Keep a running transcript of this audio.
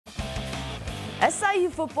SIU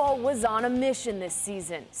football was on a mission this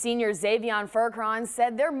season. Senior Xavion Furcron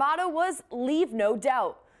said their motto was leave no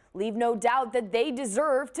doubt. Leave no doubt that they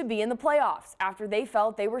deserve to be in the playoffs after they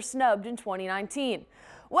felt they were snubbed in 2019.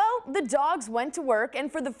 Well, the Dogs went to work,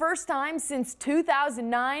 and for the first time since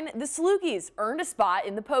 2009, the Salukis earned a spot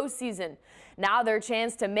in the postseason. Now their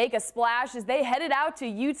chance to make a splash as they headed out to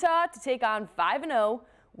Utah to take on 5-0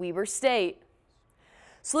 Weber State.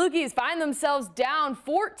 Salukis find themselves down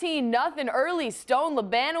 14-0 early. Stone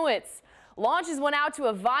Labanowitz launches one out to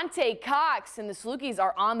Avante Cox, and the Salukis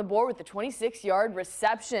are on the board with the 26-yard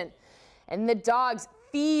reception. And the Dogs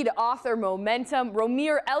feed off their momentum.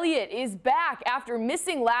 Romir Elliott is back after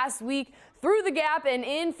missing last week, through the gap and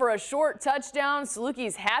in for a short touchdown.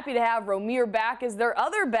 Salukis happy to have Romir back as their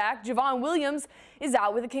other back, Javon Williams, is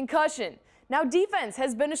out with a concussion. Now defense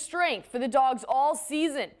has been a strength for the Dogs all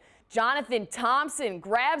season. Jonathan Thompson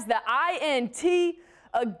grabs the INT,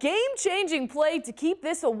 a game-changing play to keep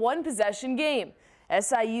this a one-possession game.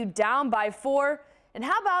 SIU down by 4. And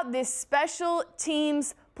how about this special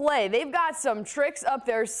teams play? They've got some tricks up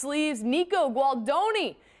their sleeves. Nico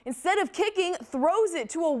Gualdoni, instead of kicking, throws it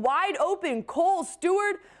to a wide-open Cole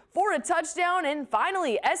Stewart for a touchdown. And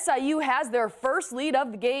finally, SIU has their first lead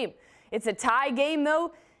of the game. It's a tie game,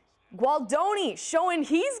 though. Gualdoni showing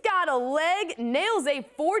he's got a leg, nails a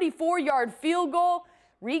 44-yard field goal,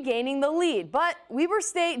 regaining the lead. But Weber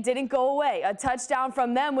State didn't go away. A touchdown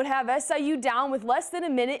from them would have SIU down with less than a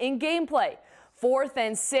minute in gameplay. 4th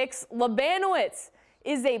and 6, Labanowitz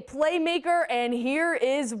is a playmaker, and here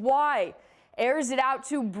is why. Airs it out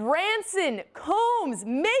to Branson. Combs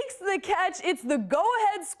makes the catch. It's the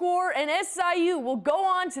go-ahead score, and SIU will go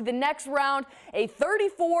on to the next round, a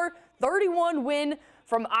 34-31 win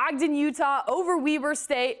from Ogden, Utah over Weber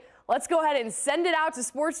State. Let's go ahead and send it out to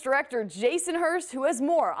Sports Director Jason Hurst, who has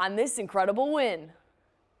more on this incredible win.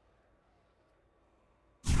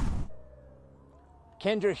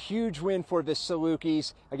 Kendra, huge win for the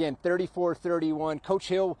Salukis. Again, 34-31. Coach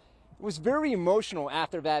Hill was very emotional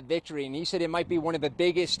after that victory, and he said it might be one of the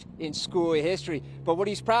biggest in school history. But what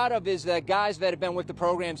he's proud of is the guys that have been with the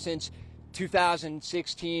program since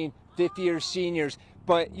 2016, fifth-year seniors.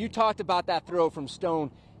 But you talked about that throw from Stone.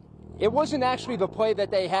 It wasn't actually the play that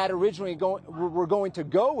they had originally were going to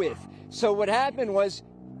go with. So what happened was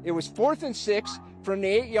it was 4th and 6 from the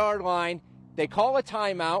 8-yard line. They call a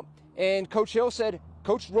timeout, and Coach Hill said,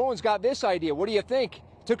 Coach Rowland's got this idea. What do you think?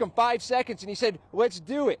 It took him 5 seconds, and he said, let's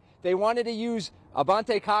do it. They wanted to use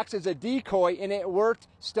Avante Cox as a decoy, and it worked.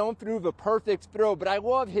 Stone threw the perfect throw, but I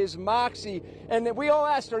love his moxie. And we all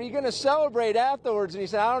asked, are you going to celebrate afterwards? And he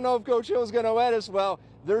said, I don't know if Coach Hill's going to let us. Well,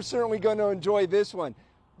 they're certainly going to enjoy this one.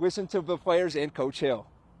 Listen to the players and Coach Hill.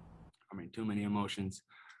 I mean, too many emotions.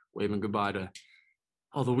 Waving goodbye to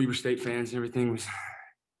all the Weber State fans and everything. You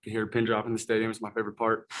could hear a pin drop in the stadium. It's my favorite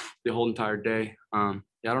part the whole entire day. Yeah,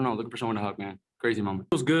 I don't know. Looking for someone to hug, man. Crazy moment.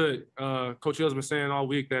 It was good. Coach Hill's been saying all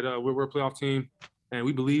week that we're a playoff team, and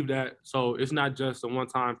we believe that. So it's not just a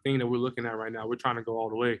one-time thing that we're looking at right now. We're trying to go all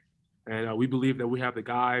the way, and we believe that we have the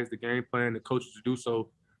guys, the game plan, the coaches to do so.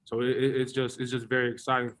 So it's just very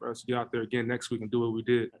exciting for us to get out there again next week and do what we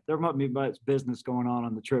did. There might be much business going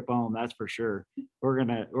on the trip home, that's for sure. We're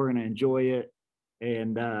gonna enjoy it,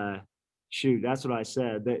 and shoot, that's what I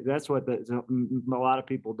said. That's what a lot of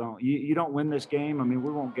people don't. You don't win this game. I mean,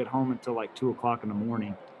 we won't get home until like 2 o'clock in the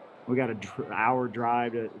morning. We got an hour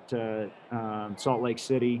drive to Salt Lake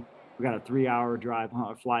City. We got a 3-hour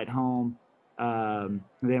flight home.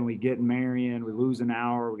 Then we get in Marion. We lose an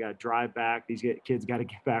hour. We got to drive back. These kids got to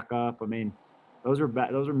get back up. I mean, those are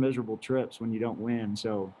miserable trips when you don't win.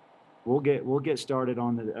 So we'll get started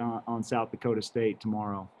on South Dakota State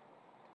tomorrow.